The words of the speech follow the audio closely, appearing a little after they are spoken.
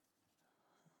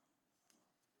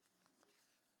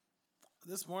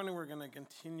This morning we're going to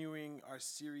continuing our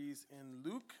series in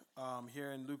Luke.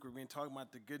 Here in Luke, we're going to talk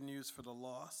about the good news for the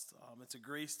lost. It's a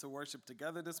grace to worship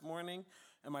together this morning,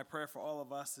 and my prayer for all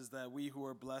of us is that we who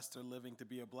are blessed are living to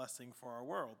be a blessing for our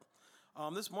world.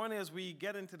 This morning, as we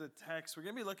get into the text, we're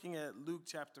going to be looking at Luke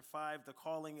chapter 5, the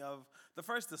calling of the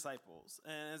first disciples.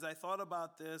 And as I thought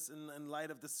about this in light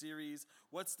of the series,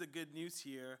 what's the good news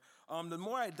here? The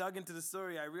more I dug into the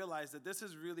story, I realized that this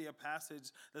is really a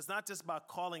passage that's not just about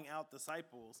calling out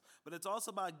disciples, but it's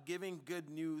also about giving good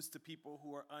news to people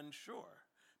who are unsure.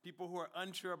 People who are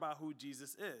unsure about who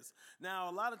Jesus is. Now,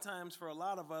 a lot of times for a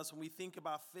lot of us, when we think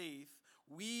about faith,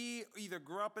 we either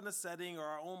grew up in a setting or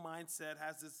our own mindset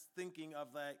has this thinking of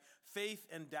like faith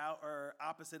and doubt are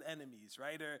opposite enemies,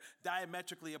 right? Or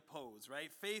diametrically opposed, right?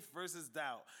 Faith versus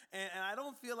doubt. And I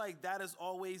don't feel like that is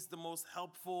always the most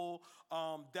helpful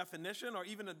definition or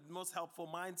even the most helpful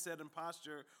mindset and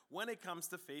posture when it comes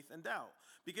to faith and doubt.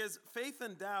 Because faith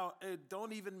and doubt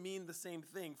don't even mean the same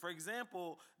thing. For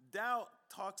example, doubt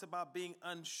talks about being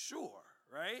unsure,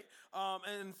 right?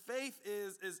 And faith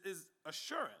is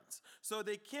assurance. So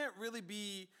they can't really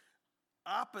be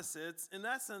opposites in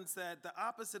that sense that the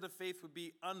opposite of faith would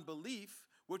be unbelief,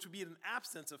 which would be an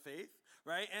absence of faith,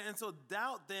 right? And so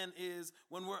doubt then is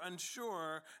when we're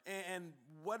unsure, and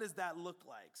what does that look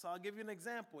like? So I'll give you an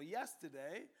example.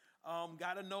 Yesterday,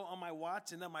 got a note on my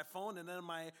watch and then my phone and then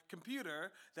my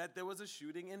computer that there was a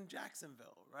shooting in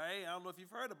Jacksonville, right? I don't know if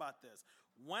you've heard about this.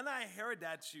 When I heard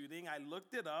that shooting, I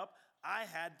looked it up. I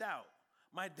had doubt.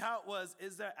 My doubt was,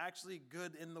 is there actually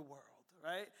good in the world?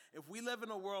 Right? If we live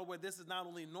in a world where this is not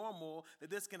only normal,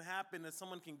 that this can happen, that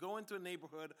someone can go into a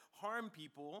neighborhood, harm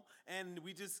people, and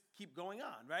we just keep going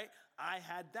on, right? I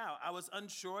had doubt. I was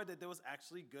unsure that there was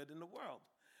actually good in the world.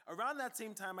 Around that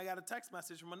same time, I got a text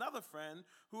message from another friend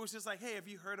who was just like, hey, have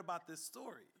you heard about this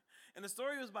story? And the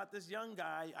story was about this young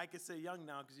guy. I could say young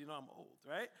now because you know I'm old,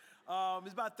 right?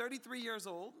 He's about 33 years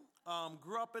old,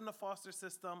 grew up in the foster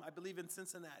system, I believe in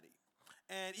Cincinnati.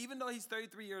 And even though he's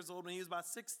 33 years old, when he was about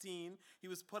 16, he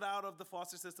was put out of the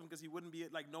foster system because he wouldn't be,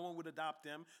 like, no one would adopt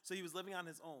him. So he was living on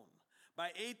his own.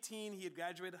 By 18, he had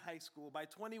graduated high school. By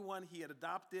 21, he had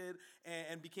adopted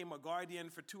and became a guardian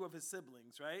for two of his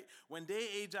siblings, right? When they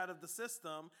aged out of the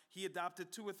system, he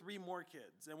adopted 2 or 3 more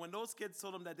kids. And when those kids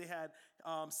told him that they had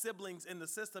siblings in the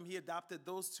system, he adopted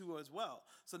those 2 as well.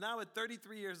 So now at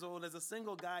 33 years old, as a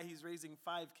single guy, he's raising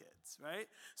 5 kids, right?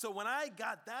 So when I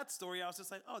got that story, I was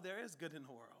just like, oh, there is good in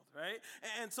the world, right?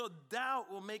 And so doubt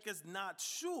will make us not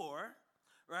sure,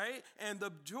 right? And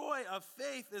the joy of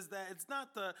faith is that it's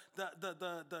not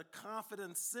the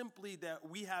confidence simply that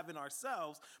we have in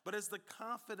ourselves, but it's the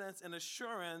confidence and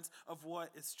assurance of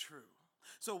what is true.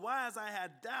 So why, as I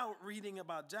had doubt reading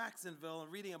about Jacksonville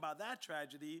and reading about that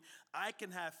tragedy, I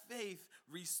can have faith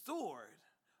restored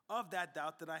of that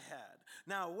doubt that I had.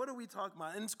 Now, what are we talking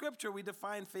about? In Scripture, we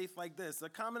define faith like this. A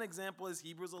common example is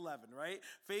Hebrews 11, right?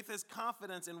 Faith is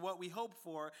confidence in what we hope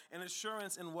for and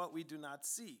assurance in what we do not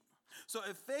see. So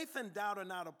if faith and doubt are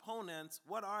not opponents,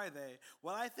 what are they?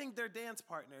 Well, I think they're dance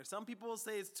partners. Some people will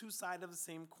say it's 2 sides of the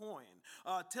same coin.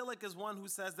 Tillich is one who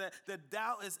says that the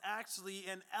doubt is actually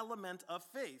an element of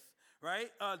faith,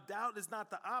 right? Doubt is not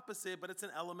the opposite, but it's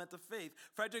an element of faith.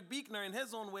 Frederick Buechner, in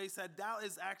his own way, said doubt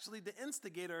is actually the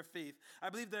instigator of faith. I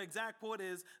believe the exact quote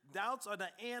is, doubts are the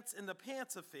ants in the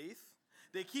pants of faith.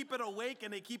 They keep it awake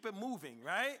and they keep it moving,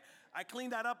 right? I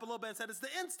cleaned that up a little bit and said it's the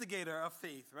instigator of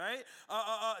faith, right?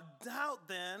 Doubt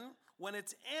then, when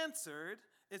it's answered,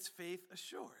 it's faith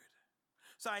assured.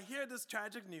 So I hear this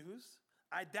tragic news.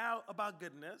 I doubt about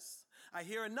goodness. I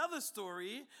hear another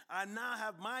story. I now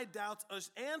have my doubts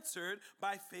answered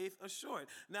by faith assured.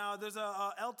 Now, there's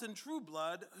a Elton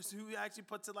Trueblood who actually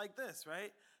puts it like this,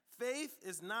 right? Faith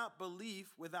is not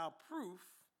belief without proof,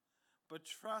 but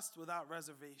trust without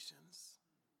reservations.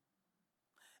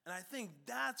 And I think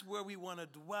that's where we want to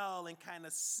dwell and kind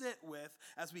of sit with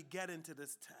as we get into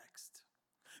this text.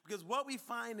 Because what we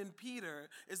find in Peter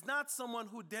is not someone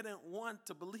who didn't want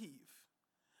to believe.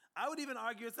 I would even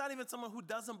argue it's not even someone who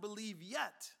doesn't believe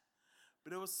yet,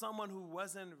 but it was someone who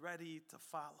wasn't ready to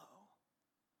follow.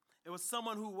 It was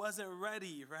someone who wasn't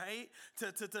ready, right,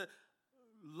 to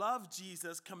love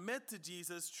Jesus, commit to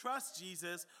Jesus, trust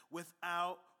Jesus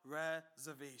without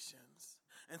reservations.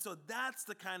 And so that's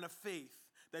the kind of faith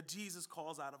that Jesus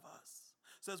calls out of us.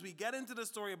 So as we get into the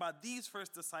story about these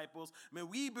first disciples, may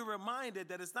we be reminded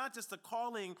that it's not just the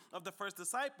calling of the first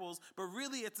disciples, but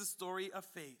really it's a story of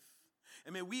faith.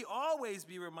 And may we always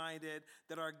be reminded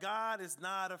that our God is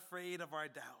not afraid of our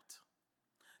doubt.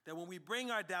 That when we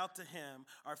bring our doubt to him,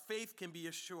 our faith can be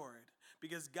assured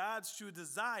Because God's true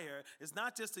desire is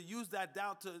not just to use that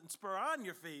doubt to spur on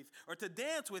your faith or to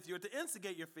dance with you or to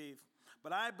instigate your faith,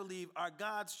 but I believe our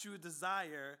God's true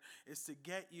desire is to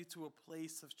get you to a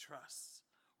place of trust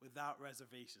without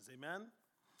reservations. Amen?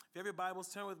 If you have your Bibles,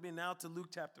 turn with me now to Luke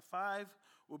chapter 5.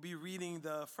 We'll be reading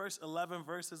the first 11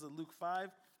 verses of Luke 5.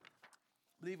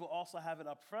 I believe we'll also have it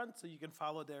up front so you can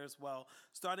follow there as well,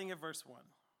 starting at verse 1.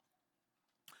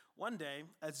 One day,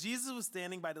 as Jesus was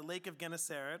standing by the lake of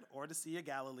Gennesaret, or the Sea of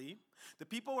Galilee, the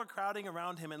people were crowding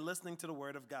around him and listening to the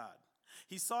word of God.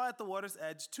 He saw at the water's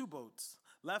edge 2 boats,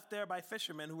 left there by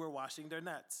fishermen who were washing their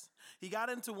nets. He got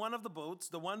into one of the boats,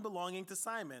 the one belonging to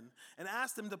Simon, and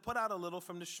asked him to put out a little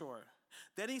from the shore.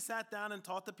 Then he sat down and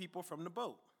taught the people from the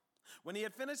boat. When he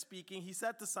had finished speaking, he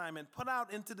said to Simon, "Put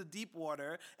out into the deep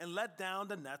water and let down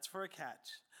the nets for a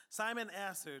catch." Simon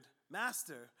answered,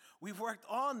 "Master, we've worked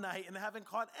all night and haven't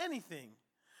caught anything.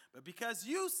 But because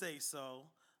you say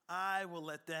so, I will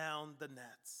let down the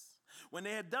nets." When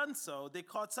they had done so, they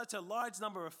caught such a large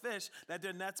number of fish that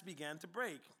their nets began to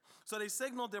break. So they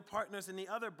signaled their partners in the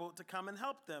other boat to come and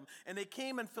help them. And they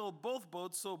came and filled both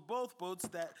boats, so both boats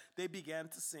that they began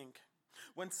to sink.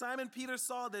 When Simon Peter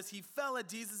saw this, he fell at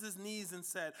Jesus' knees and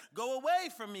said, "Go away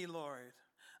from me, Lord.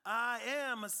 I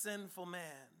am a sinful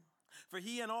man." For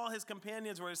he and all his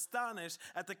companions were astonished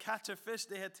at the catch of fish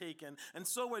they had taken, and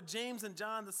so were James and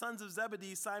John, the sons of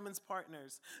Zebedee, Simon's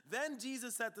partners. Then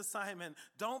Jesus said to Simon,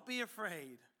 "Don't be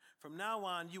afraid. From now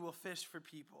on you will fish for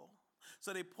people."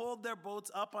 So they pulled their boats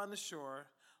up on the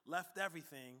shore, left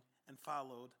everything, and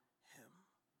followed him.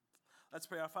 Let's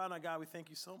pray. Our Father, our God, we thank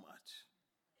you so much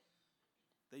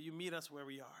that you meet us where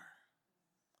we are.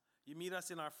 You meet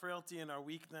us in our frailty and our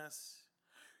weakness.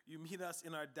 You meet us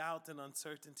in our doubt and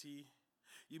uncertainty.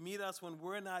 You meet us when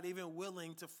we're not even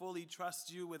willing to fully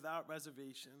trust you without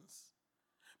reservations.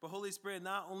 But Holy Spirit,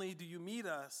 not only do you meet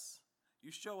us,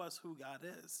 you show us who God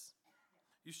is.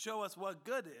 You show us what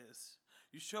good is.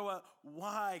 You show us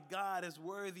why God is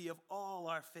worthy of all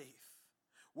our faith,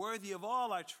 worthy of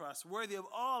all our trust, worthy of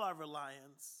all our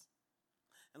reliance.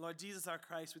 And Lord Jesus, our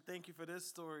Christ, we thank you for this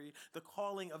story, the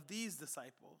calling of these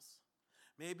disciples.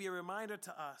 May it be a reminder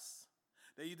to us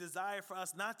that you desire for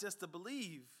us not just to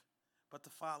believe, but to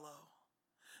follow.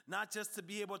 Not just to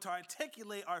be able to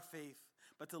articulate our faith,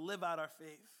 but to live out our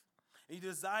faith. And you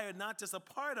desire not just a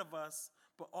part of us,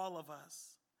 but all of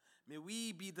us. May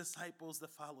we be disciples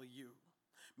that follow you.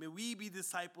 May we be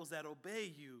disciples that obey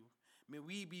you. May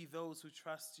we be those who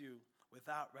trust you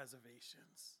without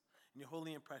reservations. In your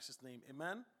holy and precious name,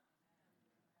 amen?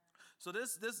 So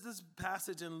this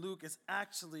passage in Luke is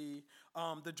actually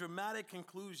the dramatic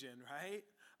conclusion, right,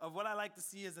 of what I like to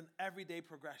see as an everyday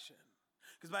progression.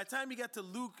 Because by the time you get to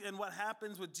Luke and what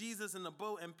happens with Jesus in the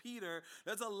boat and Peter,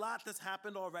 there's a lot that's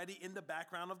happened already in the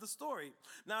background of the story.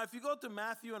 Now, if you go to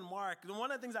Matthew and Mark, one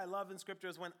of the things I love in Scripture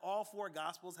is when all 4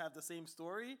 Gospels have the same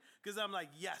story, because I'm like,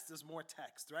 yes, there's more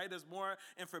text, right? There's more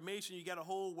information. You get a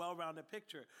whole well-rounded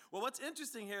picture. Well, what's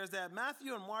interesting here is that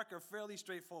Matthew and Mark are fairly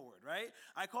straightforward, right?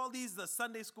 I call these the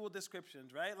Sunday school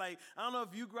descriptions, right? Like, I don't know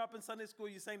if you grew up in Sunday school,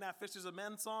 you sang that Fishers of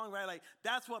Men song, right? Like,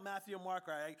 that's what Matthew and Mark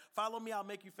are. Like, follow me, I'll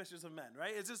make you fishers of men,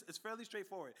 right? It's fairly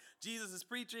straightforward. Jesus is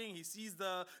preaching. He sees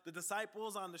the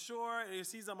disciples on the shore. And he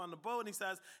sees them on the boat. And he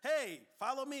says, "Hey,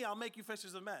 follow me. I'll make you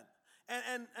fishers of men."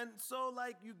 And so,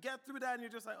 like, you get through that and you're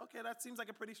just like, okay, that seems like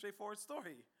a pretty straightforward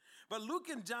story. But Luke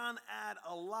and John add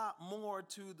a lot more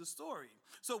to the story.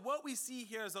 So what we see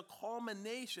here is a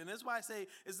culmination. That's why I say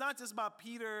it's not just about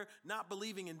Peter not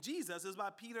believing in Jesus. It's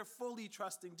about Peter fully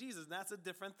trusting Jesus. And that's a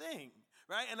different thing,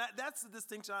 right? And that's the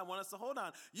distinction I want us to hold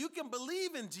on. You can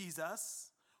believe in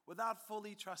Jesus without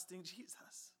fully trusting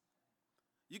Jesus.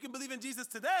 You can believe in Jesus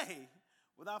today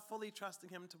without fully trusting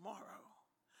him tomorrow.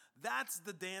 That's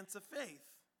the dance of faith.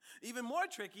 Even more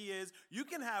tricky is you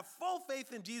can have full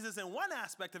faith in Jesus in one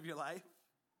aspect of your life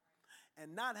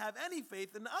and not have any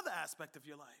faith in the other aspect of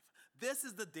your life. This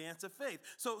is the dance of faith.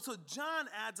 So John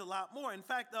adds a lot more. In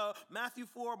fact, Matthew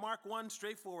 4, Mark 1,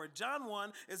 straightforward. John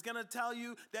 1 is going to tell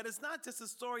you that it's not just a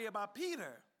story about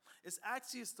Peter. It's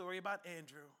actually a story about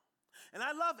Andrew. And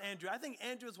I love Andrew. I think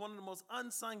Andrew is one of the most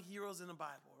unsung heroes in the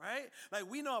Bible, right? Like,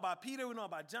 we know about Peter, we know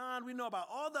about John, we know about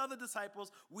all the other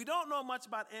disciples. We don't know much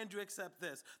about Andrew except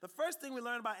this. The first thing we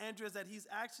learn about Andrew is that he's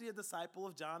actually a disciple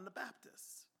of John the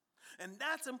Baptist. And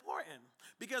that's important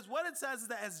because what it says is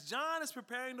that as John is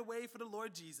preparing the way for the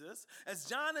Lord Jesus, as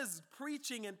John is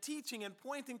preaching and teaching and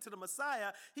pointing to the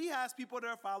Messiah, he has people that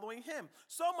are following him.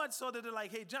 So much so that they're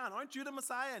like, "Hey, John, aren't you the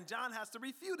Messiah?" And John has to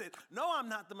refute it. "No, I'm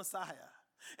not the Messiah."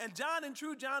 And John, in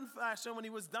true John fashion, when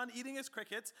he was done eating his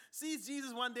crickets, sees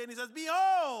Jesus one day and he says,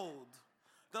 "Behold,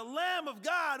 The Lamb of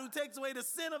God who takes away the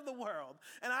sin of the world.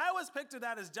 And I always picture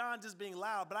that as John just being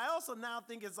loud, but I also now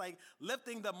think it's like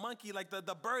lifting the monkey, like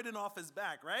the burden off his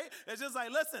back, right? It's just like,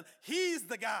 listen, he's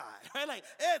the guy, right? Like,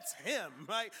 it's him,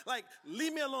 right? Like,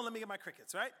 leave me alone, let me get my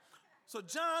crickets, right? So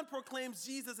John proclaims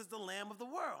Jesus as the Lamb of the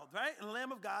world, right? And the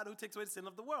Lamb of God who takes away the sin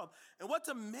of the world. And what's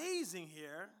amazing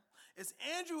here is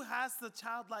Andrew has the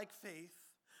childlike faith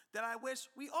that I wish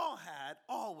we all had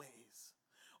always.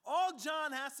 All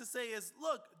John has to say is,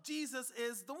 look, Jesus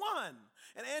is the one.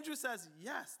 And Andrew says,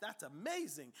 yes, that's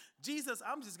amazing. Jesus,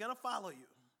 I'm just going to follow you.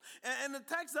 And the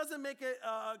text doesn't make it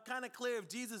kind of clear if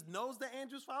Jesus knows that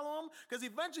Andrew's following him, because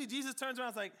eventually Jesus turns around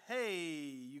and is like, hey,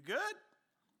 you good?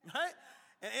 Right?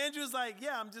 And Andrew's like,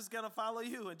 yeah, I'm just going to follow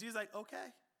you. And Jesus is like, okay.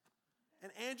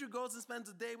 And Andrew goes and spends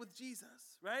a day with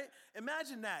Jesus, right?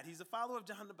 Imagine that. He's a follower of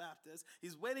John the Baptist.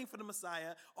 He's waiting for the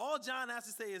Messiah. All John has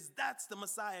to say is, that's the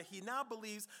Messiah. He now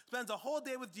believes, spends a whole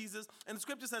day with Jesus. And the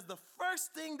scripture says the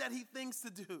first thing that he thinks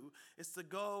to do is to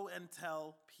go and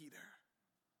tell Peter.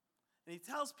 And he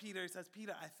tells Peter, he says,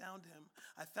 Peter, I found him.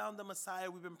 I found the Messiah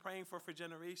we've been praying for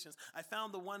generations. I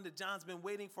found the one that John's been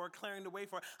waiting for, clearing the way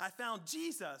for. I found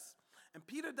Jesus. And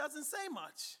Peter doesn't say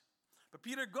much. But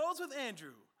Peter goes with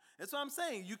Andrew. That's what I'm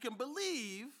saying. You can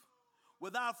believe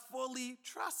without fully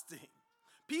trusting.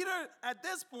 Peter, at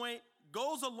this point,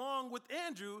 goes along with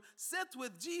Andrew, sits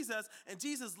with Jesus, and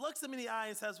Jesus looks him in the eye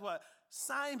and says what?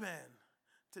 Simon,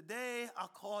 today I'll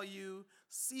call you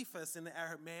Cephas in the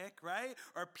Aramaic, right?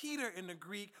 Or Peter in the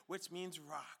Greek, which means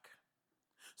rock.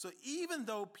 So even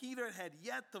though Peter had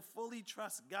yet to fully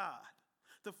trust God,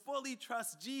 to fully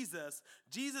trust Jesus,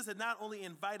 Jesus had not only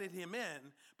invited him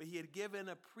in, but he had given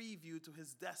a preview to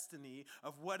his destiny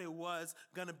of what it was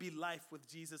going to be life with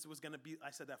Jesus was going to be.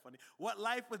 I said that funny. What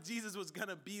life with Jesus was going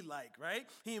to be like, right?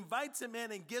 He invites him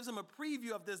in and gives him a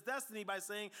preview of this destiny by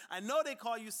saying, I know they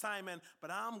call you Simon,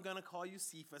 but I'm going to call you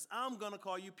Cephas. I'm going to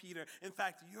call you Peter. In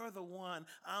fact, you're the one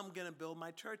I'm going to build my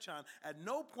church on. At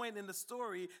no point in the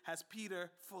story has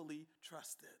Peter fully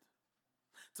trusted.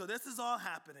 So this is all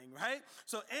happening, right?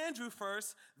 So Andrew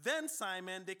first, then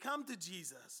Simon, they come to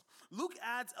Jesus. Luke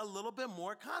adds a little bit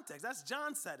more context. That's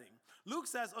John's setting. Luke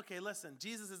says, okay, listen,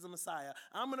 Jesus is the Messiah.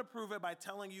 I'm going to prove it by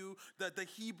telling you the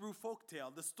Hebrew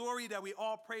folktale, the story that we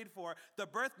all prayed for, the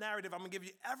birth narrative. I'm going to give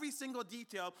you every single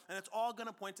detail, and it's all going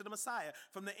to point to the Messiah.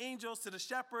 From the angels to the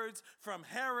shepherds, from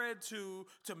Herod to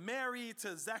Mary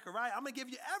to Zechariah. I'm going to give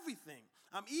you everything.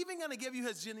 I'm even going to give you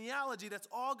his genealogy that's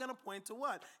all going to point to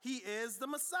what? He is the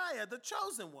Messiah, the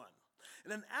chosen one.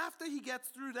 And then after he gets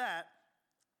through that,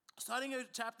 starting in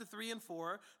chapter 3 and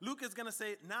 4, Luke is going to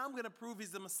say, now I'm going to prove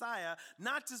he's the Messiah,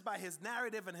 not just by his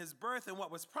narrative and his birth and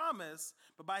what was promised,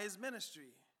 but by his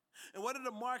ministry. And what are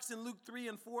the marks in Luke 3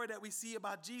 and 4 that we see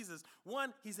about Jesus?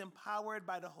 One, he's empowered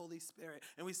by the Holy Spirit.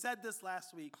 And we said this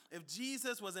last week. If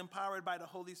Jesus was empowered by the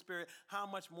Holy Spirit, how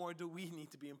much more do we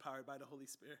need to be empowered by the Holy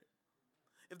Spirit?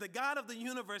 If the God of the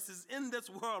universe is in this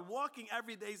world, walking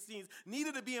everyday scenes,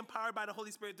 needed to be empowered by the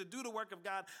Holy Spirit to do the work of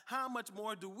God, how much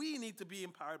more do we need to be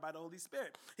empowered by the Holy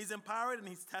Spirit? He's empowered and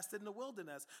he's tested in the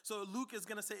wilderness. So Luke is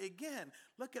going to say again,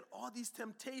 look at all these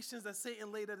temptations that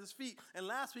Satan laid at his feet. And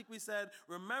last week we said,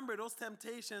 remember, those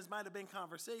temptations might have been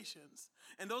conversations.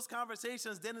 And those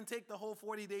conversations didn't take the whole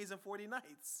 40 days and 40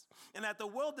 nights. And that the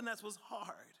wilderness was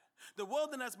hard. The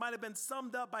wilderness might have been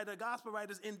summed up by the gospel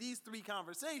writers in these 3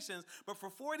 conversations, but for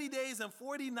 40 days and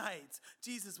 40 nights,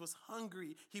 Jesus was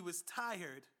hungry, he was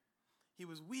tired, he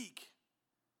was weak,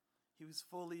 he was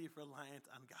fully reliant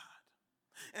on God.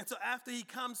 And so after he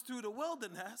comes through the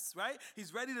wilderness, right,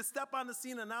 he's ready to step on the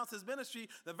scene and announce his ministry.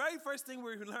 The very first thing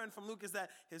we learn from Luke is that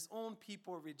his own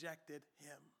people rejected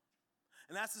him.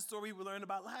 And that's the story we learned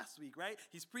about last week, right?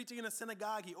 He's preaching in a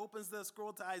synagogue. He opens the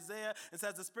scroll to Isaiah and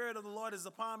says, the Spirit of the Lord is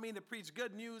upon me to preach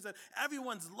good news. And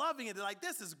everyone's loving it. They're like,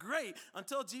 this is great.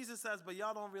 Until Jesus says, but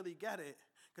y'all don't really get it.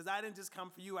 Because I didn't just come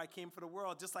for you. I came for the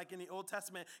world. Just like in the Old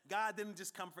Testament, God didn't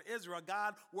just come for Israel.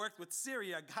 God worked with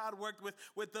Syria. God worked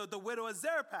with the widow of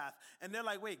Zarephath. And they're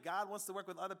like, wait, God wants to work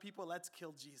with other people. Let's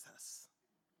kill Jesus.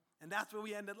 And that's where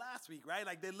we ended last week, right?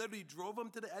 Like they literally drove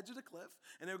him to the edge of the cliff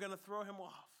and they were going to throw him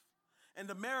off. And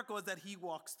the miracle is that he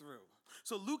walks through.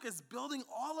 So Luke is building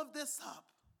all of this up.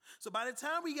 So by the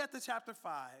time we get to chapter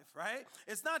 5, right,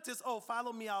 it's not just, oh,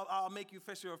 follow me, I'll make you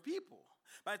fisher of people.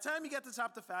 By the time you get to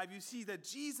chapter 5, you see that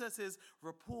Jesus'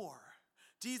 rapport,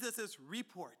 Jesus'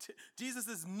 report,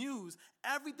 Jesus' news,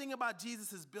 everything about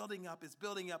Jesus is building up, is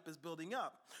building up, is building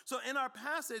up. So in our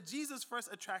passage, Jesus first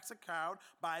attracts a crowd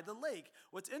by the lake.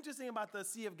 What's interesting about the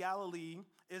Sea of Galilee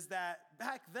is that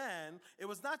back then, it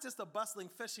was not just a bustling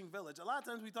fishing village. A lot of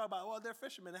times we talk about, well, they're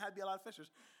fishermen, there had to be a lot of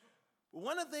fishers. But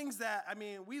one of the things that,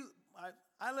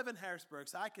 I live in Harrisburg,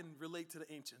 so I can relate to the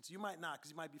ancients. You might not, because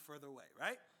you might be further away,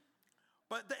 right?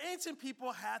 But the ancient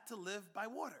people had to live by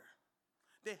water.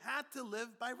 They had to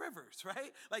live by rivers,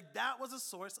 right? Like that was a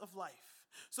source of life.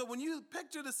 So when you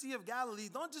picture the Sea of Galilee,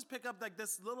 don't just pick up like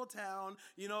this little town,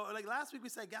 like last week we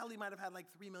said Galilee might have had like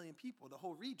 3 million people, the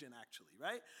whole region actually,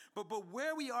 right? But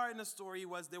where we are in the story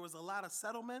was there was a lot of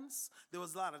settlements, there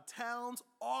was a lot of towns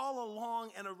all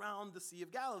along and around the Sea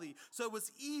of Galilee. So it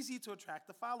was easy to attract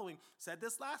the following. Said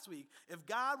this last week. If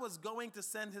God was going to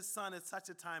send his son at such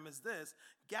a time as this,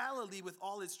 Galilee with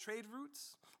all its trade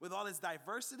routes, with all its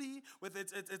diversity, with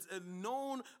its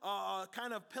known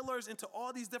kind of pillars into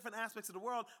all these different aspects of the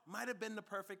world, might have been the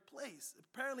perfect place.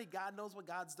 Apparently, God knows what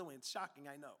God's doing. It's shocking,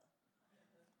 I know.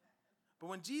 But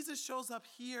when Jesus shows up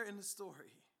here in the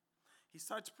story, he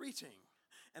starts preaching,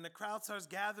 and the crowd starts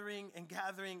gathering and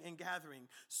gathering and gathering,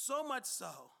 so much so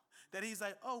that he's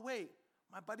like, oh, wait,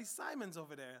 my buddy Simon's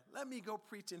over there. Let me go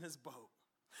preach in his boat.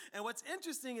 And what's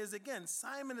interesting is, again,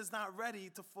 Simon is not ready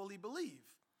to fully believe.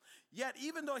 Yet,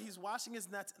 even though he's washing his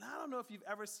nets, and I don't know if you've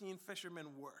ever seen fishermen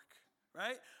work,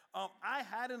 right? I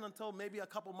hadn't until maybe a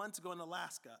couple months ago in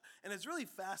Alaska, and it's really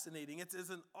fascinating. It's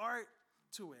an art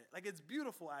to it. Like, it's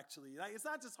beautiful, actually. Like, it's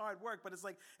not just hard work, but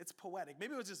it's poetic.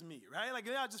 Maybe it was just me, right? Like,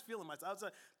 I was just feeling myself. I was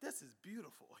like, this is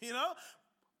beautiful,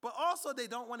 But also, they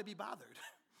don't want to be bothered.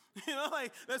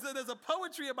 Like there's a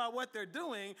poetry about what they're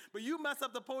doing, but you mess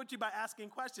up the poetry by asking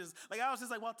questions. Like, I was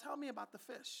just like, well, tell me about the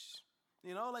fish.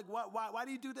 Like, why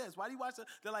do you do this? Why do you watch it?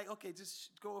 They're like, okay,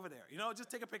 just go over there. Just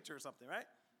take a picture or something, right?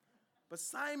 But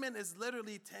Simon is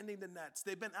literally tending the nets.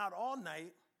 They've been out all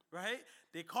night, right?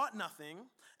 They caught nothing.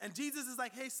 And Jesus is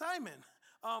like, hey, Simon,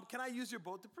 can I use your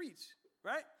boat to preach,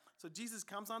 right? So Jesus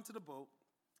comes onto the boat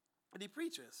and he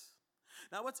preaches.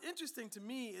 Now, what's interesting to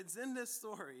me is in this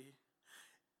story,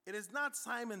 it is not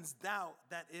Simon's doubt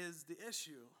that is the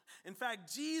issue. In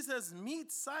fact, Jesus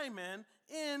meets Simon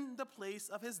in the place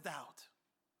of his doubt.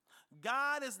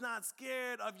 God is not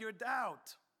scared of your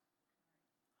doubt.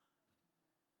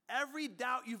 Every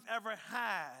doubt you've ever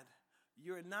had,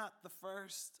 you're not the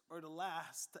first or the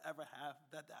last to ever have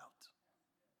that doubt.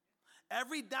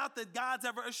 Every doubt that God's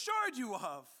ever assured you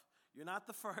of, you're not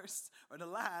the first or the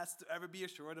last to ever be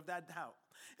assured of that doubt.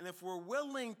 And if we're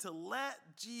willing to let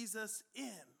Jesus in,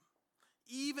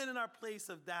 even in our place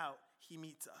of doubt, he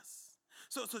meets us.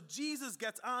 So Jesus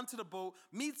gets onto the boat,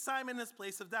 meets Simon in his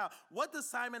place of doubt. What does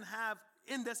Simon have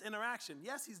in this interaction?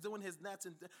 Yes, he's doing his nets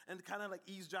and kind of like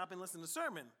eavesdropping, listening to the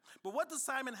sermon. But what does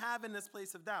Simon have in this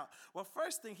place of doubt? Well,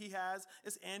 first thing he has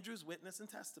is Andrew's witness and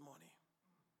testimony.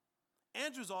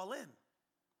 Andrew's all in,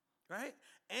 right?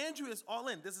 Andrew is all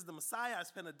in. This is the Messiah. I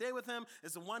spent a day with him.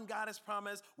 It's the one God has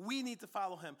promised. We need to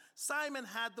follow him. Simon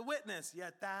had the witness,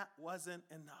 yet that wasn't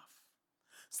enough.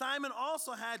 Simon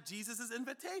also had Jesus'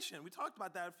 invitation. We talked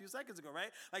about that a few seconds ago,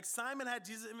 right? Like Simon had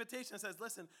Jesus' invitation and says,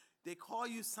 listen, they call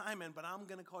you Simon, but I'm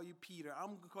going to call you Peter. I'm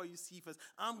going to call you Cephas.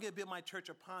 I'm going to build my church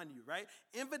upon you, right?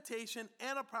 Invitation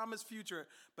and a promised future.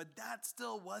 But that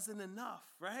still wasn't enough,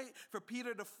 right? For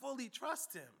Peter to fully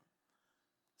trust him.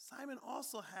 Simon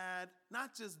also had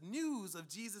not just news of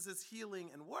Jesus' healing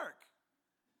and work,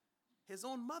 his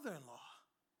own mother-in-law.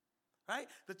 Right?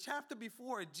 The chapter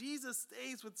before, Jesus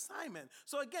stays with Simon.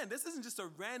 So again, this isn't just a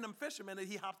random fisherman that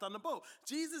he hopped on the boat.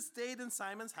 Jesus stayed in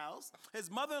Simon's house. His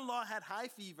mother-in-law had high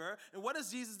fever. And what does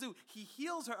Jesus do? He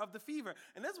heals her of the fever.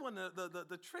 And that's one of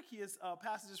the trickiest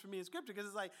passages for me in Scripture, because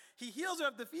it's like he heals her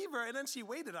of the fever and then she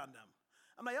waited on them.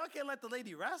 I'm like, y'all can't let the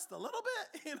lady rest a little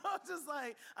bit? Just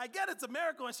like, I get it's a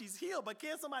miracle and she's healed, but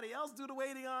can't somebody else do the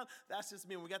waiting on? That's just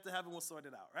me. When we get to heaven, we'll sort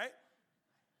it out, right?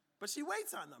 But she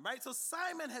waits on them, right? So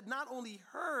Simon had not only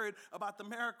heard about the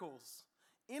miracles.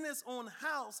 In his own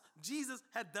house, Jesus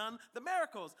had done the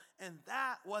miracles. And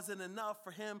that wasn't enough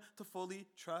for him to fully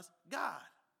trust God.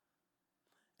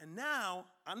 And now,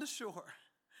 on the shore,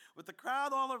 with the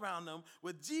crowd all around them,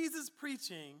 with Jesus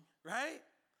preaching, right?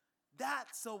 That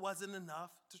still wasn't enough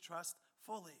to trust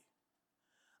fully.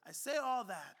 I say all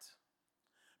that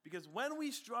because when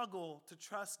we struggle to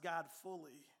trust God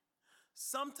fully,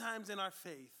 sometimes in our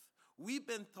faith, we've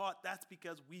been taught that's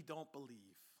because we don't believe.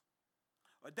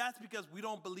 Or that's because we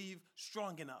don't believe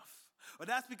strong enough. Or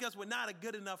that's because we're not a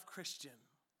good enough Christian.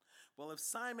 Well, if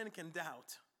Simon can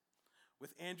doubt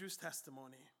with Andrew's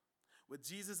testimony, with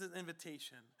Jesus'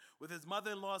 invitation, with his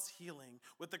mother-in-law's healing,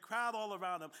 with the crowd all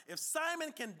around him, if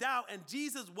Simon can doubt and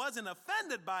Jesus wasn't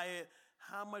offended by it,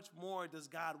 how much more does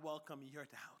God welcome your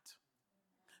doubt?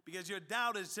 Because your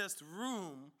doubt is just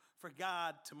room for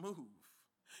God to move.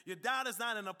 Your doubt is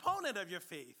not an opponent of your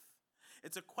faith.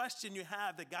 It's a question you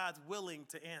have that God's willing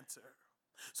to answer.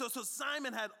 So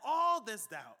Simon had all this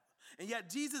doubt. And yet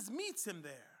Jesus meets him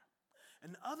there.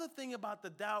 And the other thing about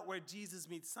the doubt where Jesus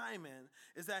meets Simon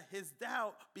is that his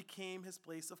doubt became his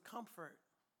place of comfort.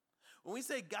 When we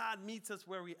say God meets us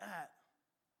where we're at,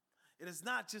 it is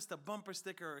not just a bumper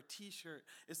sticker or a t-shirt.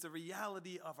 It's the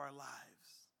reality of our lives.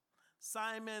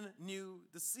 Simon knew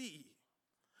the sea.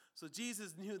 So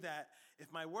Jesus knew that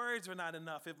if my words were not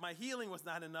enough, if my healing was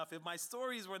not enough, if my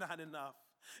stories were not enough,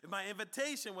 if my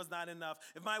invitation was not enough,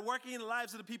 if my working in the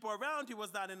lives of the people around you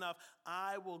was not enough,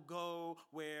 I will go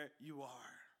where you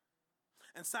are.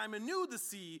 And Simon knew the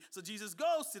sea, so Jesus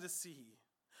goes to the sea.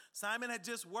 Simon had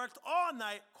just worked all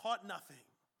night, caught nothing.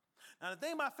 Now, the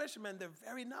thing about fishermen, they're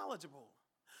very knowledgeable.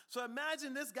 So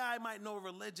imagine this guy might know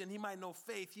religion, he might know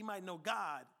faith, he might know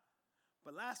God.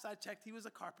 But last I checked, he was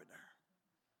a carpenter,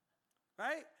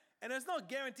 right? And there's no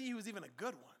guarantee he was even a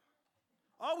good one.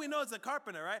 All we know is a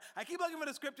carpenter, right? I keep looking for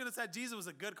the scripture that said Jesus was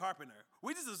a good carpenter.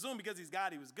 We just assume because he's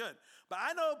God, he was good. But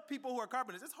I know people who are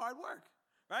carpenters, it's hard work,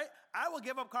 right? I will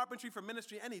give up carpentry for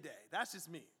ministry any day. That's just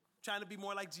me, trying to be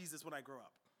more like Jesus when I grow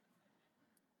up.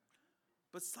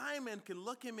 But Simon can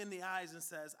look him in the eyes and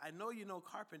says, I know you know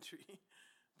carpentry,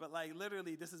 but like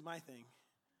literally this is my thing.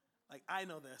 Like I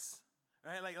know this,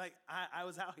 right? Like I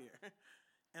was out here.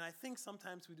 And I think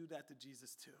sometimes we do that to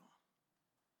Jesus too.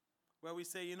 Where we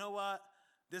say, you know what?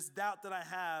 This doubt that I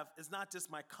have is not just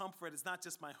my comfort, it's not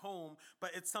just my home,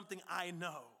 but it's something I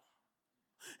know.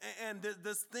 And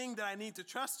this thing that I need to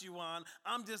trust you on,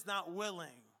 I'm just not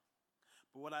willing.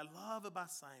 But what I love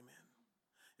about Simon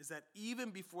is that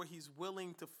even before he's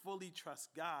willing to fully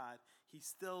trust God, he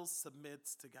still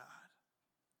submits to God.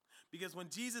 Because when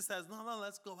Jesus says, no,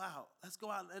 let's go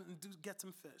out and get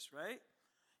some fish, right?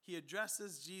 He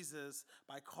addresses Jesus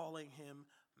by calling him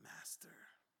master.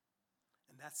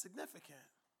 And that's significant.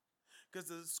 Because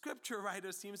the scripture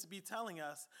writer seems to be telling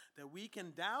us that we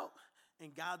can doubt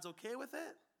and God's okay with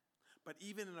it. But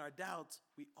even in our doubts,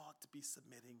 we ought to be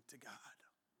submitting to God.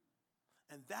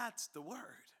 And that's the word.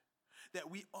 That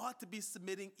we ought to be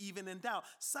submitting even in doubt.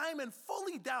 Simon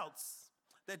fully doubts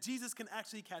that Jesus can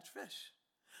actually catch fish.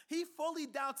 He fully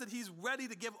doubts that he's ready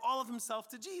to give all of himself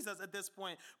to Jesus at this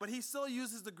point, but he still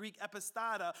uses the Greek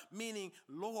epistata, meaning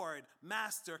Lord,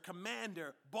 master,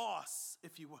 commander, boss,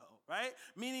 if you will, right?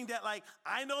 Meaning that like,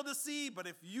 I know the sea, but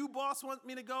if you, boss, want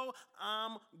me to go,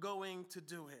 I'm going to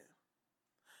do it.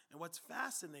 And what's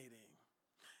fascinating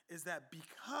is that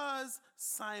because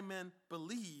Simon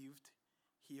believed,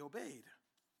 he obeyed.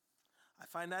 I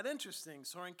find that interesting.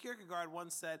 Soren Kierkegaard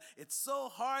once said, it's so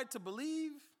hard to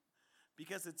believe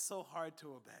because it's so hard to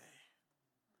obey.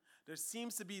 There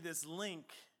seems to be this link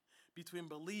between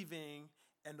believing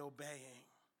and obeying.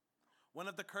 One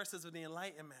of the curses of the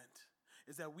Enlightenment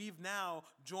is that we've now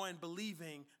joined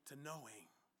believing to knowing.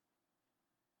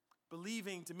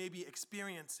 Believing to maybe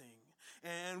experiencing.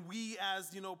 And we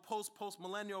as,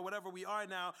 post-millennial, whatever we are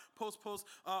now,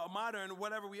 post-modern,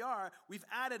 whatever we are, we've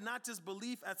added not just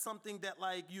belief as something that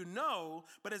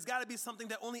but it's got to be something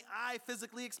that only I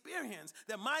physically experience.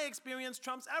 That my experience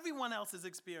trumps everyone else's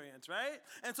experience, right?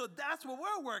 And so that's what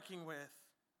we're working with.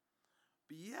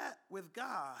 But yet, with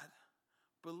God,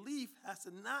 belief has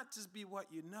to not just be what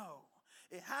you know.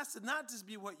 It has to not just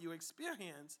be what you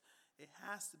experience. It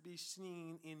has to be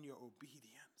seen in your obedience.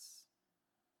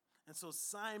 And so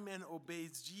Simon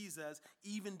obeys Jesus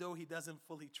even though he doesn't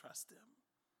fully trust him.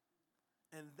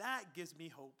 And that gives me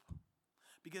hope.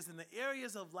 Because in the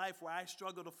areas of life where I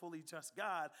struggle to fully trust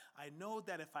God, I know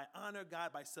that if I honor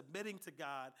God by submitting to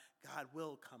God, God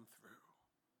will come through.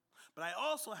 But I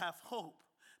also have hope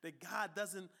that God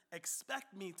doesn't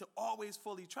expect me to always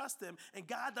fully trust him, and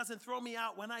God doesn't throw me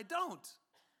out when I don't.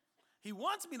 He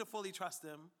wants me to fully trust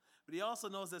him, but he also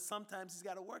knows that sometimes he's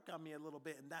got to work on me a little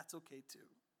bit, and that's okay too.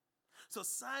 So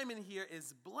Simon here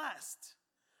is blessed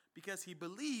because he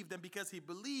believed, and because he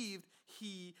believed,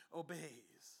 he obeys.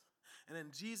 And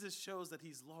then Jesus shows that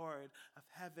he's Lord of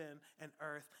heaven and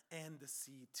earth and the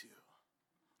sea too,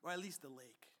 or at least the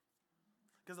lake.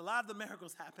 Because a lot of the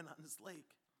miracles happen on this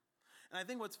lake. And I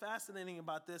think what's fascinating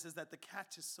about this is that the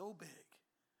catch is so big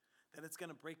that it's going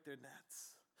to break their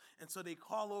nets. And so they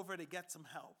call over to get some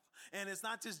help. And it's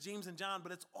not just James and John,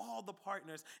 but it's all the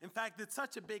partners. In fact, it's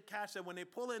such a big catch that when they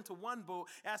pull into one boat,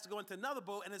 it has to go into another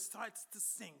boat, and it starts to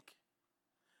sink.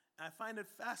 And I find it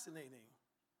fascinating.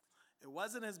 It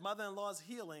wasn't his mother-in-law's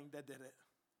healing that did it.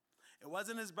 It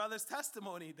wasn't his brother's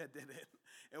testimony that did it.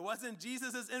 It wasn't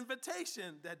Jesus'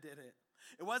 invitation that did it.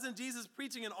 It wasn't Jesus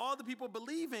preaching and all the people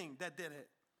believing that did it.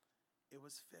 It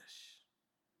was fish.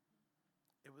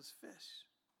 It was fish.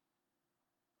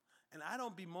 And I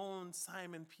don't bemoan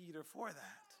Simon Peter for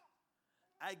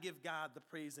that. I give God the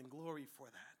praise and glory for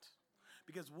that.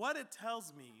 Because what it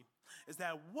tells me is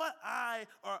that what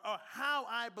or how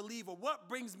I believe or what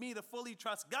brings me to fully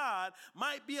trust God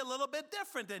might be a little bit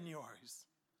different than yours.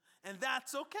 And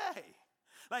that's okay.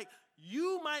 Like,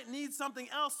 you might need something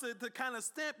else to kind of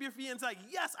stamp your feet and say,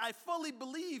 yes, I fully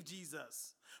believe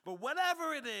Jesus. But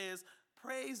whatever it is,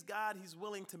 praise God, he's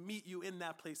willing to meet you in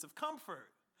that place of comfort.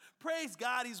 Praise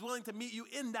God, he's willing to meet you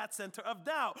in that center of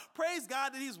doubt. Praise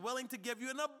God that he's willing to give you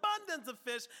an abundance of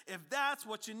fish if that's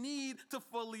what you need to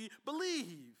fully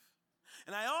believe.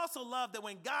 And I also love that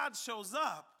when God shows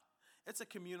up, it's a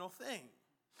communal thing.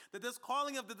 That this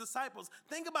calling of the disciples,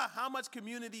 think about how much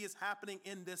community is happening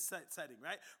in this setting,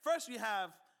 right? First, you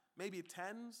have maybe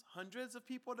tens, hundreds of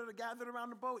people that are gathered around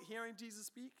the boat hearing Jesus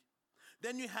speak.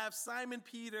 Then you have Simon,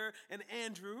 Peter, and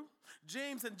Andrew,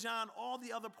 James and John, all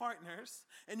the other partners.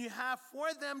 And you have, for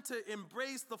them to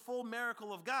embrace the full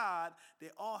miracle of God, they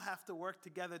all have to work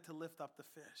together to lift up the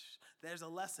fish. There's a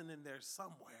lesson in there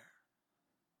somewhere.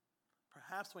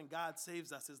 Perhaps when God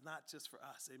saves us, it's not just for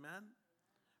us, amen?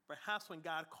 Perhaps when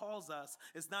God calls us,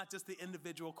 it's not just the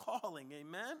individual calling,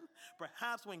 amen?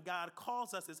 Perhaps when God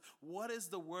calls us, it's what is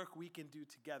the work we can do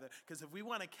together? Because if we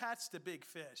want to catch the big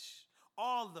fish,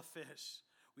 all the fish,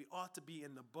 we ought to be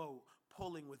in the boat,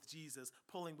 pulling with Jesus,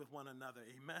 pulling with one another,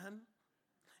 amen?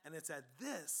 And it's at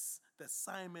this that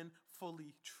Simon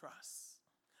fully trusts,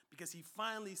 because he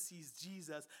finally sees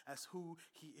Jesus as who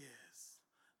he is,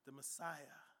 the Messiah,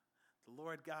 the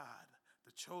Lord God,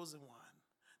 the chosen one,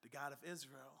 the God of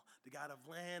Israel, the God of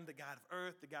land, the God of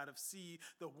earth, the God of sea,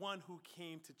 the one who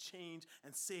came to change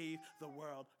and save the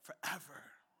world forever.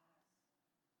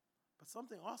 But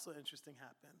something also interesting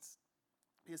happens.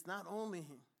 Because not only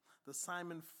does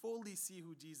Simon fully see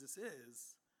who Jesus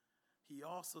is, he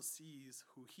also sees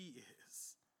who he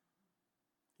is.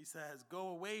 He says, "Go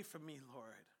away from me,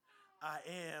 Lord. I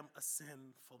am a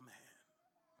sinful man."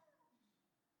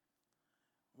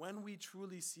 When we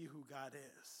truly see who God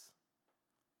is,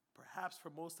 perhaps for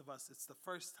most of us, it's the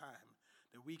first time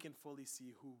that we can fully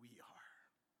see who we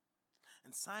are.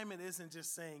 And Simon isn't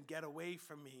just saying, "Get away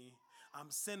from me. I'm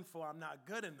sinful. I'm not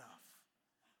good enough."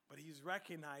 But he's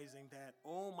recognizing that,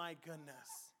 oh my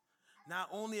goodness, not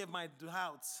only have my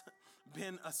doubts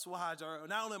been assuaged, or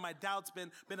not only have my doubts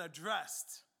been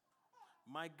addressed,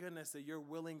 my goodness, that you're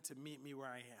willing to meet me where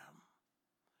I am.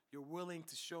 You're willing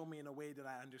to show me in a way that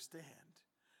I understand.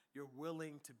 You're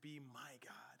willing to be my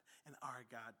God and our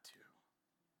God too.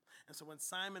 And so when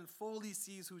Simon fully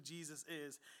sees who Jesus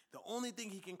is, the only thing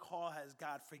he can call is,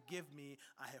 "God, forgive me,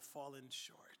 I have fallen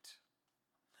short."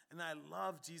 And I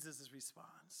love Jesus'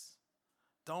 response.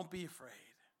 Don't be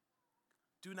afraid.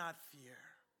 Do not fear.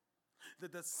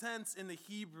 The sense in the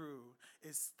Hebrew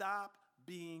is stop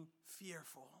being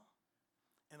fearful.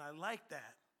 And I like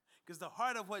that, because the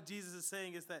heart of what Jesus is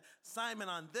saying is that, Simon,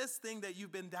 on this thing that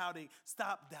you've been doubting,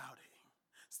 stop doubting.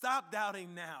 Stop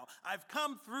doubting now. I've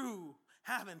come through,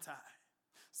 haven't I?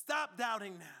 Stop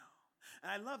doubting now. And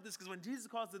I love this because when Jesus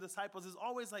calls the disciples, there's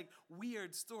always like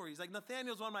weird stories. Like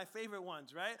Nathaniel's one of my favorite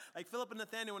ones, right? Like Philip and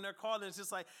Nathaniel, when they're called, it's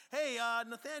just like, "Hey,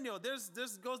 Nathaniel, there's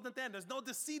goes Nathaniel. There's no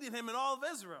deceit in him in all of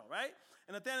Israel," right?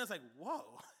 And Nathaniel's like,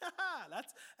 "Whoa,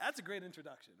 that's a great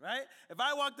introduction," right? If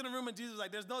I walked in a room and Jesus was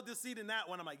like, "There's no deceit in that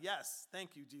one," I'm like, "Yes,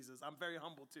 thank you, Jesus. I'm very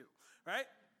humble too," right?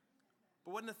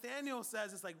 But what Nathaniel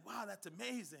says is like, "Wow, that's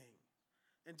amazing."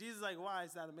 And Jesus is like, "Why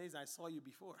is that amazing? I saw you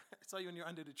before. I saw you when you're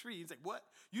under the tree." He's like, "What?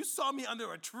 You saw me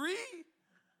under a tree?"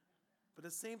 But the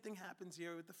same thing happens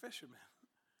here with the fisherman.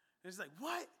 And he's like,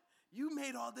 "What? You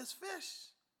made all this fish?"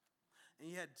 And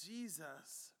yet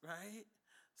Jesus, right,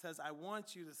 says, "I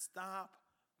want you to stop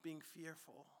being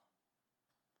fearful.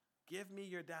 Give me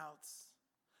your doubts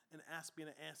and ask me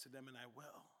to answer them, and I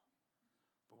will.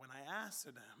 But when I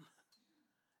answer them,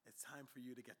 it's time for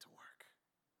you to get to work.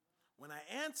 When I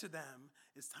answer them,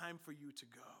 it's time for you to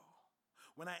go.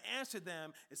 When I answer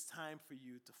them, it's time for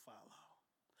you to follow."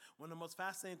 One of the most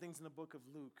fascinating things in the book of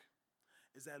Luke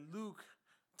is that Luke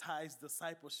ties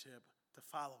discipleship to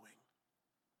following.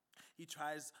 He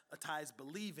ties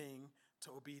believing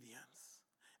to obedience.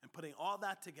 And putting all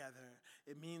that together,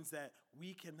 it means that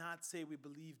we cannot say we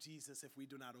believe Jesus if we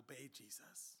do not obey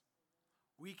Jesus.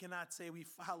 We cannot say we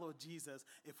follow Jesus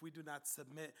if we do not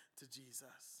submit to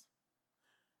Jesus.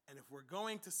 And if we're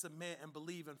going to submit and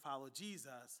believe and follow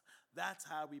Jesus, that's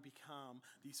how we become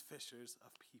these fishers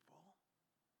of people.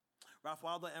 Ralph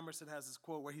Waldo Emerson has this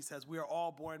quote where he says, "We are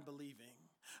all born believing.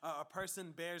 A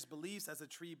person bears beliefs as a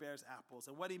tree bears apples."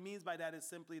 And what he means by that is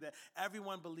simply that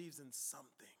everyone believes in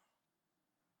something.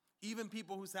 Even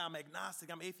people who say, "I'm agnostic,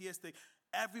 I'm atheistic,"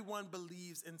 everyone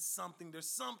believes in something. There's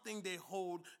something they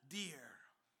hold dear.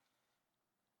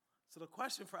 So the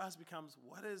question for us becomes,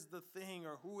 what is the thing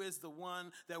or who is the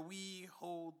one that we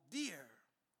hold dear?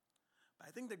 But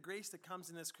I think the grace that comes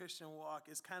in this Christian walk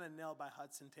is kind of nailed by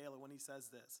Hudson Taylor when he says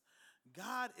this.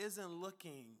 God isn't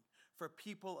looking for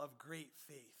people of great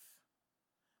faith,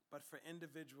 but for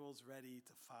individuals ready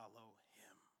to follow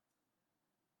him.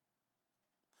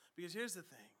 Because here's the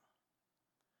thing.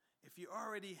 If you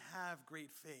already have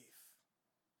great faith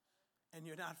and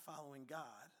you're not following God,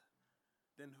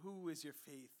 then who is your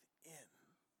faith in?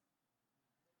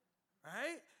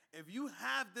 Right? If you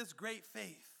have this great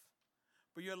faith,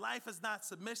 but your life is not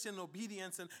submission,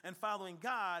 obedience, and following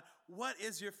God, what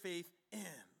is your faith in?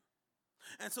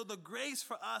 And so the grace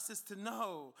for us is to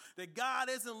know that God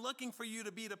isn't looking for you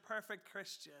to be the perfect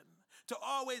Christian, to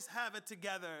always have it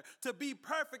together, to be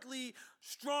perfectly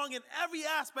strong in every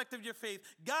aspect of your faith.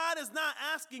 God is not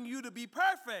asking you to be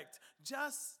perfect,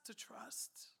 just to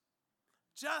trust,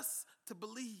 just to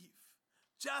believe,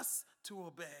 just to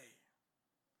obey.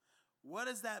 What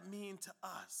does that mean to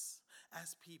us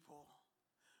as people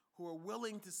who are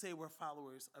willing to say we're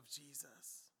followers of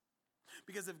Jesus?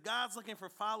 Because if God's looking for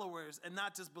followers and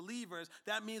not just believers,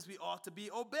 that means we ought to be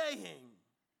obeying.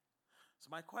 So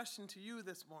my question to you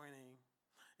this morning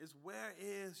is, where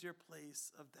is your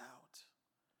place of doubt?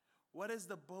 What is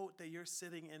the boat that you're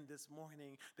sitting in this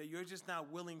morning that you're just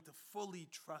not willing to fully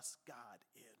trust God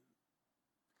in?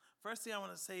 First thing I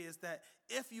want to say is that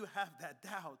if you have that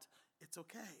doubt, it's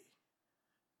okay.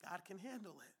 God can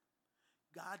handle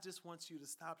it. God just wants you to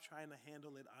stop trying to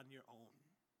handle it on your own.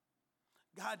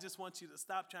 God just wants you to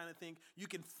stop trying to think you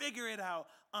can figure it out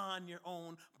on your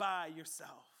own by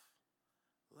yourself.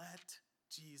 Let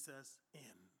Jesus in.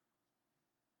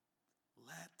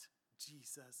 Let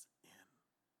Jesus in.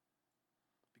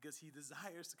 Because he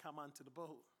desires to come onto the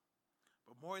boat.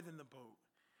 But more than the boat,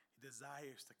 he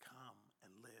desires to come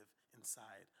and live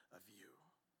inside of you.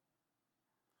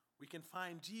 We can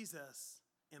find Jesus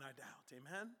in our doubt.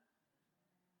 Amen?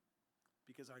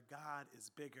 Because our God is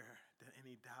bigger than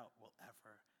any doubt we'll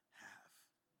ever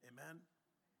have. Amen?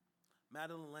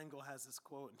 Madeline L'Engle has this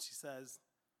quote, and she says,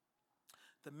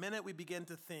 "The minute we begin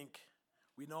to think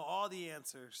we know all the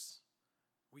answers,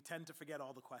 we tend to forget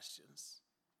all the questions.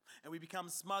 And we become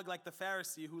smug like the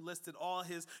Pharisee who listed all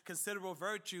his considerable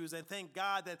virtues and thank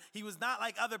God that he was not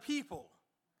like other people.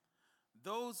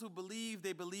 Those who believe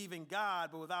they believe in God,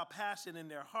 but without passion in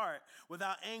their heart,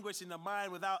 without anguish in the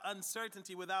mind, without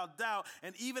uncertainty, without doubt,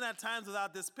 and even at times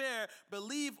without despair,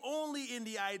 believe only in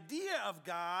the idea of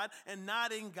God and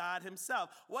not in God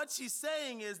himself." What she's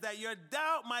saying is that your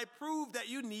doubt might prove that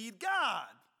you need God.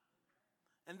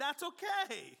 And that's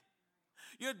okay.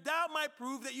 Your doubt might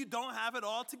prove that you don't have it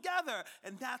all together,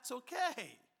 and that's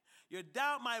okay. Your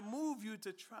doubt might move you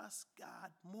to trust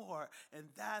God more, and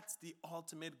that's the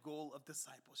ultimate goal of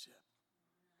discipleship.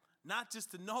 Not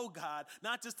just to know God,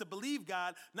 not just to believe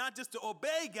God, not just to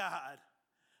obey God,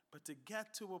 but to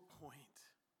get to a point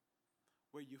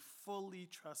where you fully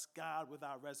trust God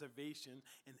without reservation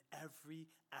in every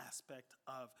aspect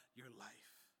of your life.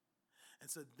 And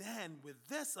so then, with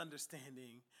this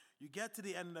understanding, you get to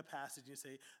the end of the passage and you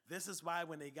say, this is why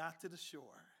when they got to the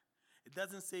shore, it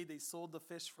doesn't say they sold the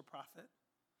fish for profit.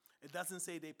 It doesn't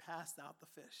say they passed out the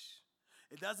fish.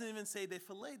 It doesn't even say they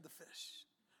filleted the fish.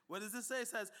 What does it say? It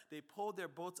says they pulled their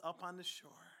boats up on the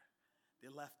shore. They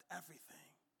left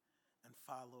everything and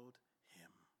followed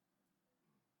him.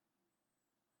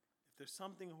 If there's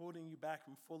something holding you back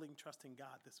from fully trusting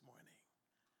God this morning,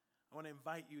 I want to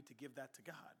invite you to give that to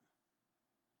God.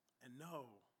 And know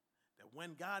that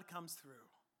when God comes through,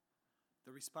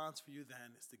 the response for you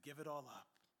then is to give it all up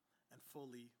and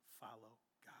fully follow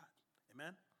God.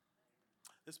 Amen?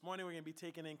 This morning we're going to be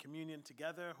taking in communion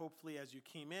together. Hopefully as you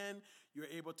came in, you're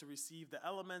able to receive the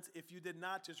elements. If you did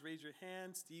not, just raise your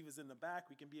hand. Steve is in the back.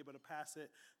 We can be able to pass it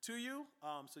to you.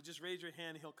 So just raise your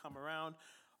hand. He'll come around.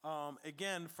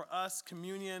 Again, for us,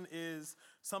 communion is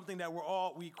something that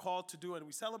we called to do and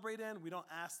we celebrate in. We don't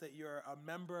ask that you're a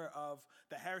member of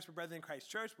the Harrisburg Brethren in Christ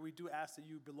Church, but we do ask that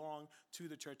you belong to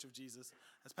the Church of Jesus.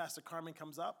 As Pastor Carmen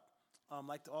comes up, I'd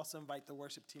like to also invite the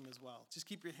worship team as well. Just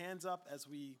keep your hands up as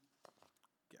we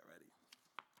get ready.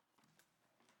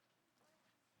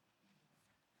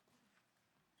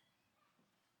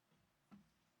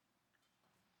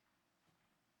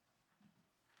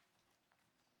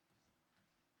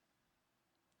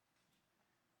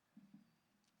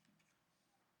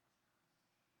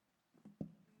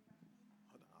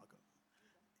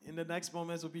 In the next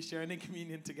moments, we'll be sharing the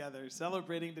communion together,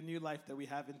 celebrating the new life that we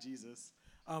have in Jesus.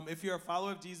 If you're a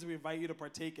follower of Jesus, we invite you to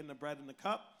partake in the bread and the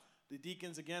cup. The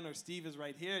deacons, again, or Steve is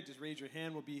right here. Just raise your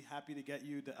hand. We'll be happy to get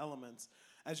you the elements.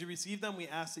 As you receive them, we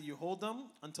ask that you hold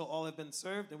them until all have been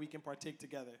served and we can partake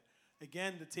together.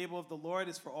 Again, the table of the Lord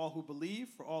is for all who believe,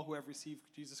 for all who have received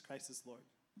Jesus Christ as Lord.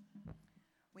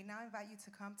 We now invite you to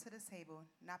come to this table,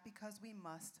 not because we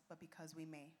must, but because we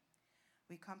may.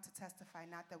 We come to testify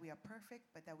not that we are perfect,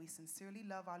 but that we sincerely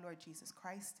love our Lord Jesus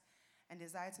Christ and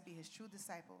desire to be his true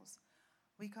disciples.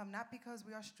 We come not because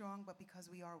we are strong, but because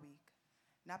we are weak.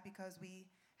 Not because we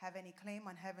have any claim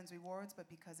on heaven's rewards, but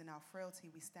because in our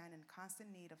frailty we stand in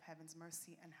constant need of heaven's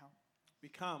mercy and help. We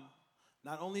come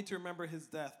not only to remember his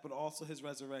death, but also his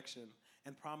resurrection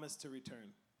and promise to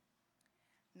return.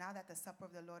 Now that the supper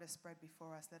of the Lord is spread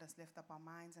before us, let us lift up our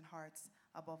minds and hearts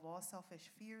above all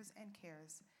selfish fears and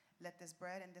cares. Let this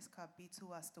bread and this cup be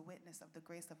to us the witness of the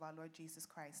grace of our Lord Jesus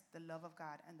Christ, the love of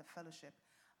God, and the fellowship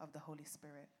of the Holy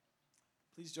Spirit.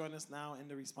 Please join us now in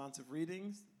the responsive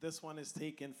readings. This one is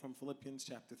taken from Philippians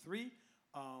chapter 3.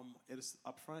 It is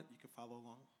up front. You can follow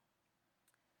along.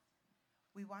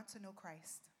 We want to know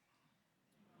Christ.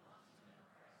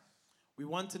 We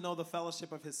want to know the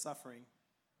fellowship of his suffering.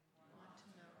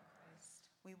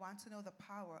 We want to know the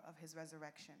power of his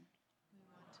resurrection.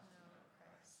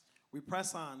 We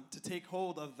press on to take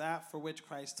hold of that for which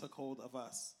Christ took hold of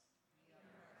us.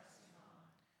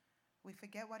 We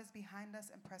forget what is behind us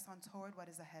and press on toward what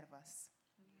is ahead of us.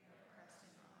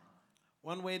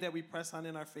 One way that we press on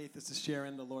in our faith is to share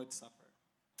in the Lord's Supper.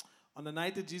 On the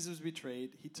night that Jesus was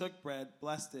betrayed, he took bread,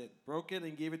 blessed it, broke it,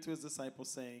 and gave it to his disciples,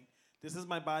 saying, "This is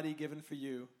my body given for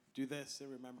you. Do this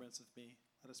in remembrance of me."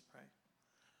 Let us pray.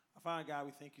 Our Father God,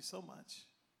 we thank you so much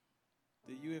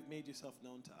that you have made yourself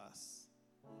known to us.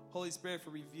 Holy Spirit, for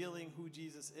revealing who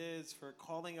Jesus is, for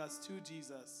calling us to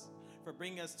Jesus, for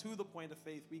bringing us to the point of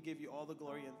faith, we give you all the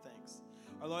glory and thanks.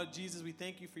 Our Lord Jesus, we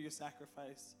thank you for your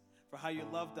sacrifice, for how you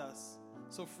loved us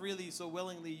so freely, so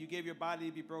willingly. You gave your body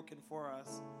to be broken for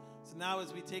us. So now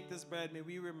as we take this bread, may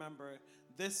we remember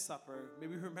this supper. May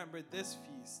we remember this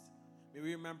feast. May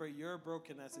we remember your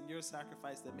brokenness and your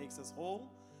sacrifice that makes us whole,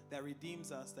 that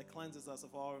redeems us, that cleanses us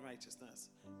of all unrighteousness.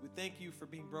 We thank you for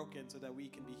being broken so that we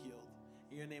can be healed.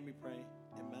 In your name we pray.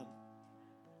 Amen.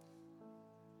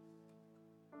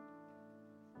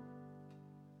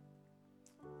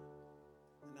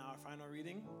 And now our final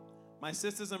reading. My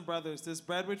sisters and brothers, this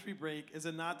bread which we break, is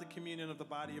it not the communion of the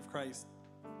body of Christ?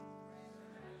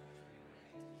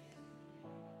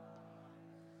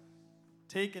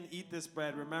 Take and eat this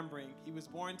bread, remembering he was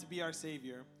born to be our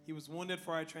Savior. He was wounded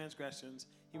for our transgressions.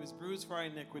 He was bruised for our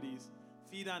iniquities.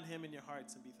 Feed on him in your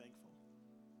hearts and be thankful.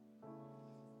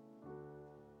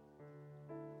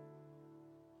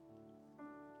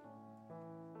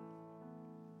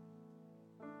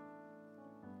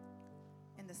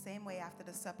 In the same way, after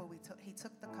the supper, he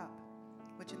took the cup,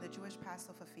 which in the Jewish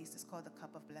Passover feast is called the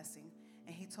cup of blessing.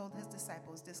 And he told his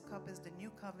disciples, "This cup is the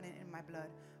new covenant in my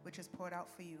blood, which is poured out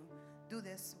for you. Do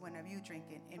this whenever you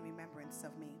drink it in remembrance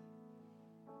of me."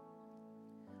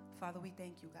 Father, we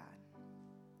thank you, God.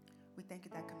 We thank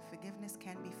you that forgiveness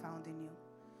can be found in you.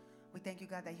 We thank you,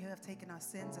 God, that you have taken our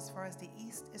sins as far as the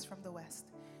east is from the west,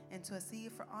 into a sea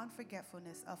for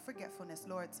forgetfulness,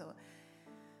 Lord, so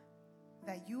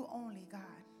that you only,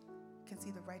 God, can see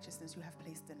the righteousness you have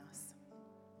placed in us.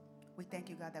 We thank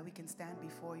you, God, that we can stand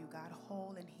before you, God,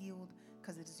 whole and healed,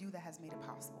 because it is you that has made it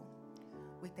possible.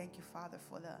 We thank you, Father,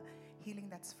 for the healing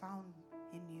that's found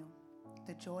in you,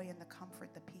 the joy and the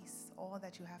comfort, the peace, all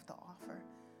that you have to offer.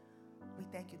 We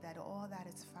thank you that all that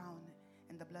is found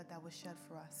in the blood that was shed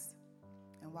for us.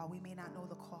 And while we may not know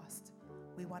the cost,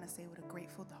 we want to say with a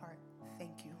grateful heart,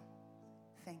 thank you.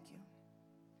 Thank you.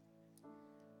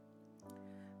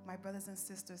 My brothers and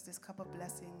sisters, this cup of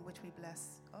blessing which we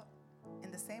bless,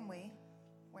 in the same way,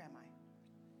 where am I?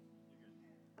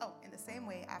 In the same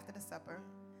way, after the supper.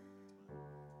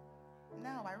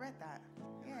 No, I read that.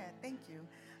 Yeah, thank you.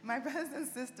 My brothers and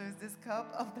sisters, this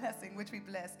cup of blessing which we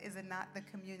bless, is it not the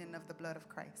communion of the blood of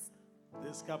Christ?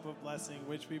 This cup of blessing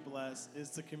which we bless is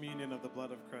the communion of the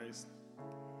blood of Christ.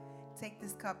 Take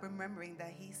this cup remembering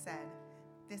that he said,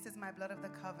 "This is my blood of the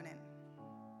covenant,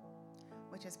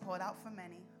 which is poured out for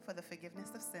many for the forgiveness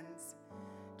of sins."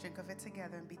 Drink of it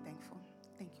together and be thankful.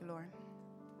 Thank you, Lord.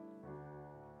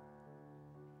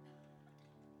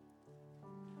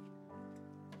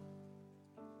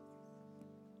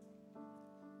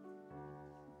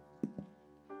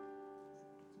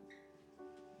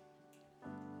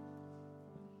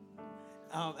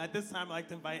 At this time, I'd like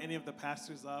to invite any of the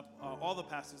pastors up, all the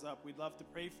pastors up. We'd love to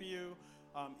pray for you.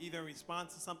 either in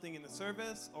response to something in the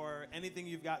service or anything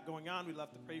you've got going on. We'd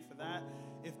love to pray for that.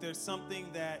 If there's something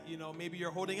that, maybe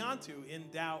you're holding on to in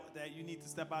doubt that you need to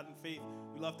step out in faith,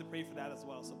 we'd love to pray for that as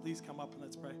well. So please come up and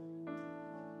let's pray.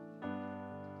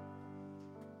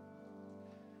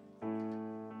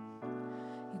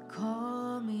 You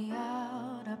call me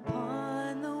out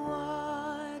upon the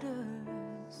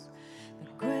waters,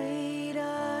 the great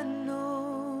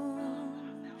unknown,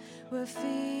 where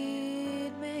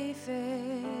feet may fail.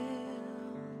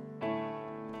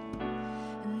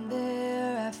 And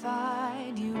there I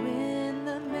find you in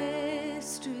the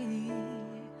mystery,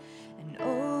 and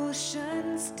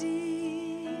oceans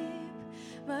deep,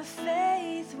 my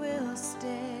faith will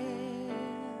stand.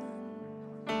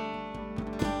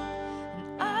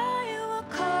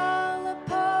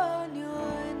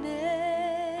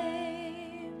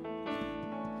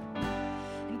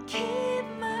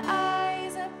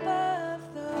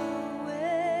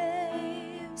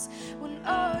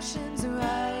 Oceans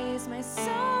rise, my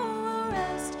soul will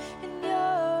rest in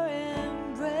your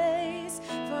embrace,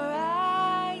 for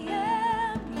I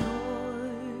am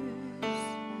yours,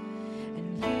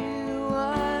 and you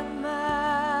are mine.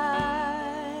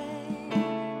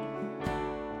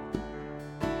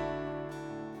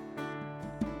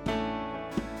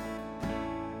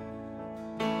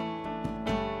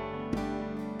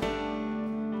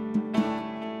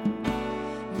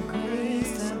 Your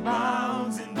grace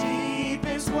abounds in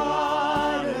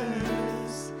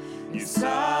waters, your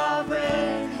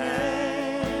sovereign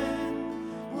hand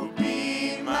will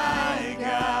be my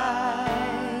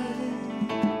guide.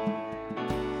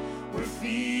 Where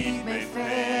feet may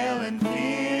fail and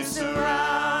fear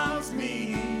surrounds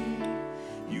me,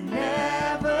 you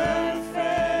never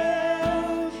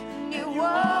fail, and you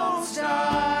won't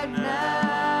start now.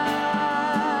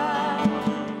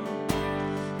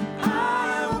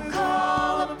 I will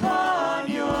call upon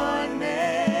your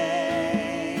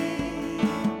name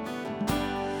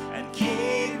and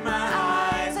keep my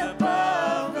eyes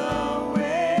above the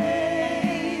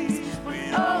waves.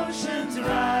 When oceans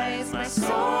rise, my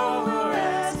soul will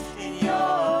rest in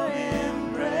your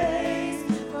embrace,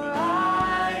 for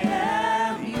I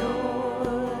am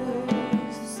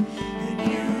yours, and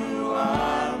you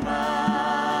are mine.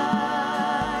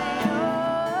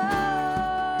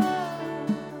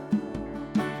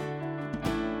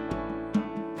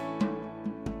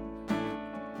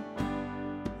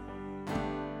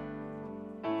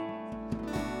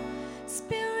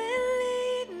 Spirit,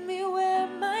 lead me where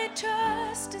my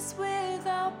trust is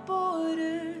without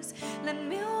borders. Let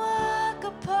me walk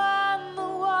upon the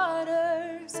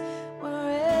waters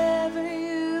wherever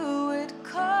you would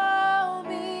call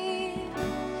me.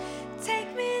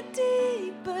 Take me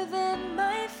deeper than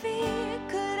my feet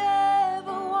could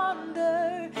ever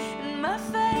wander, and my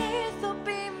faith will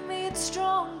be made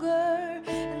stronger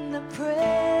in the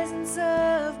presence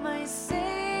of my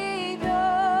Savior.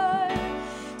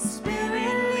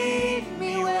 Spirit, lead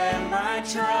me where my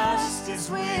trust is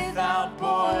without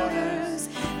borders.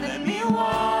 Let me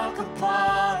walk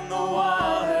upon the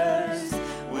waters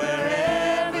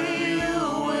wherever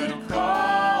you would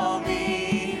call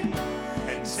me,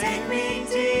 and take me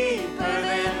deeper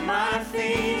than my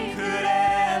feet could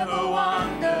ever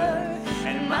wander,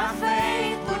 and my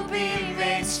faith will be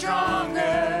made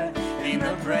stronger in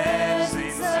the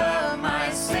presence of my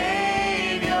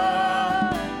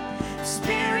Savior.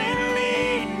 Spirit,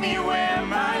 lead me where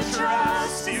my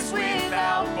trust is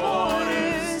without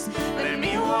borders. Let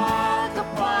me walk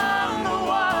upon the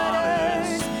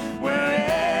waters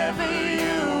wherever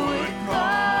you would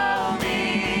call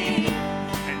me,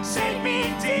 and take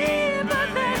me deeper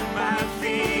than my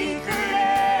feet could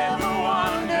ever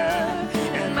wander,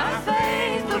 and my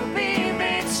faith will be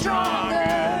made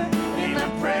stronger in the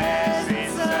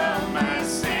presence of my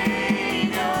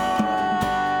Savior.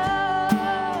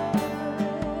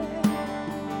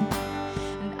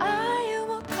 And I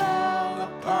will call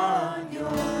upon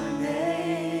your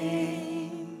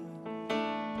name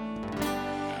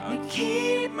and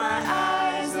keep my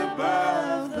eyes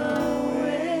above the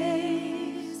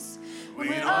waves.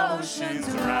 When oceans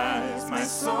rise, my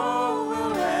soul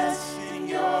will rest in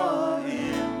your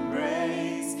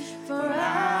embrace, for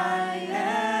I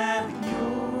am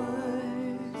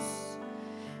yours,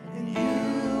 and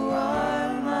you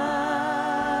are mine.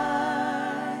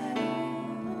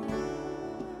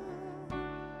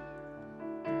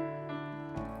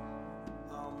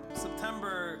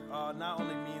 September not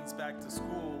only means back to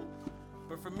school,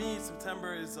 but for me,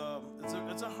 September is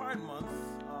it's a hard month.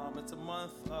 It's a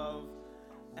month of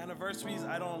anniversaries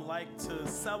I don't like to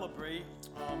celebrate.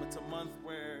 It's a month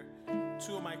where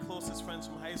two of my closest friends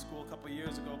from high school a couple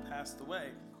years ago passed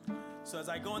away. So as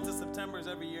I go into September's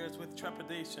every year, it's with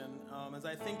trepidation. As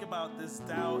I think about this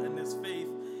doubt and this faith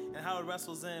and how it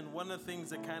wrestles in, one of the things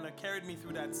that kind of carried me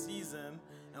through that season,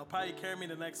 and will probably carry me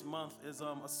the next month, is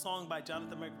a song by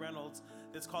Jonathan McReynolds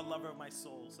that's called Lover of My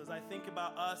Soul. So as I think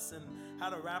about us and how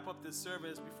to wrap up this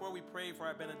service, before we pray for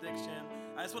our benediction,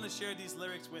 I just want to share these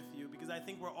lyrics with you because I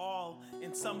think we're all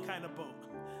in some kind of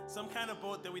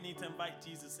boat that we need to invite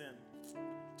Jesus in.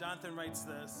 Jonathan writes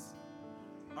this: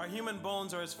 their human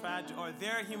bones are as fragile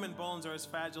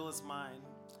as mine.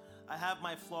 I have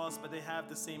my flaws, but they have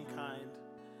the same kind.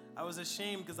 I was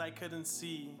ashamed because I couldn't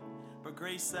see, but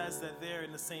grace says that they're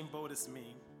in the same boat as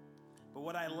me. But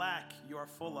what I lack, you are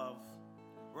full of.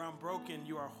 Where I'm broken,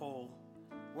 you are whole.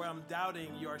 Where I'm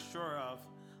doubting, you are sure of.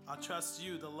 I'll trust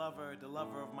you, the lover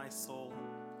of my soul.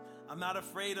 I'm not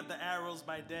afraid of the arrows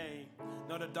by day,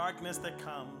 nor the darkness that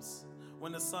comes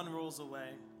when the sun rolls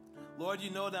away. Lord, you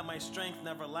know that my strength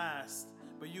never lasts,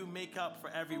 but you make up for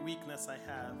every weakness I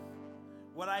have.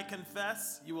 What I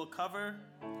confess, you will cover.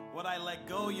 What I let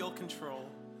go, you'll control.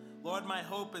 Lord, my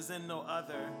hope is in no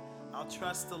other. I'll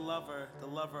trust the lover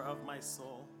of my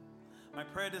soul. My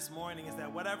prayer this morning is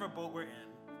that whatever boat we're in,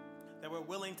 that we're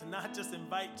willing to not just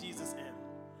invite Jesus in,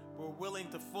 we're willing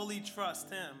to fully trust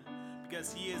him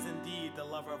because he is indeed the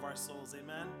lover of our souls.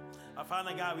 Amen. Our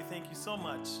Father God, we thank you so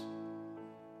much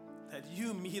that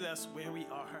you meet us where we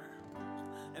are.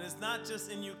 And it's not just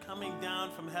in you coming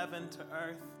down from heaven to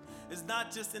earth. It's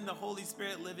not just in the Holy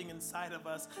Spirit living inside of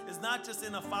us. It's not just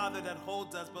in a Father that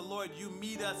holds us, but Lord, you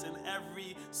meet us in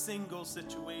every single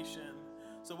situation.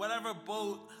 So whatever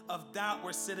boat of doubt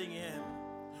we're sitting in,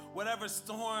 whatever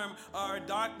storm or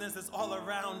darkness is all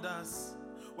around us,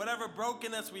 whatever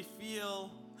brokenness we feel,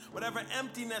 whatever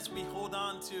emptiness we hold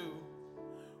on to,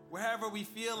 wherever we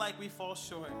feel like we fall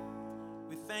short,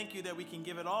 we thank you that we can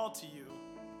give it all to you.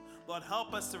 Lord,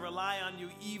 help us to rely on you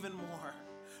even more.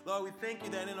 Lord, we thank you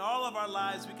that in all of our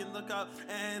lives we can look up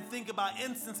and think about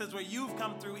instances where you've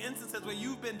come through, instances where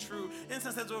you've been true,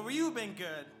 instances where you've been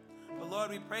good. But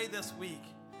Lord, we pray this week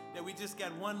that we just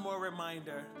get one more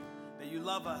reminder that you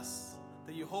love us,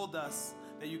 that you hold us,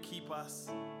 that you keep us.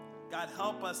 God,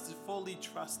 help us to fully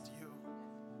trust you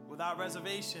without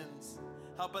reservations.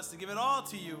 Help us to give it all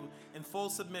to you in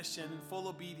full submission, in full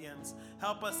obedience.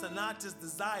 Help us to not just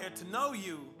desire to know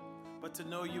you, but to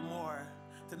know you more.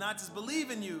 To not just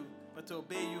believe in you, but to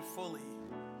obey you fully.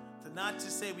 To not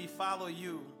just say we follow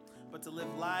you, but to live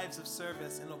lives of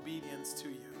service and obedience to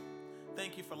you.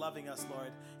 Thank you for loving us,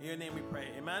 Lord. In your name we pray.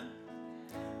 Amen.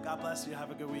 God bless you.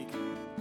 Have a good week.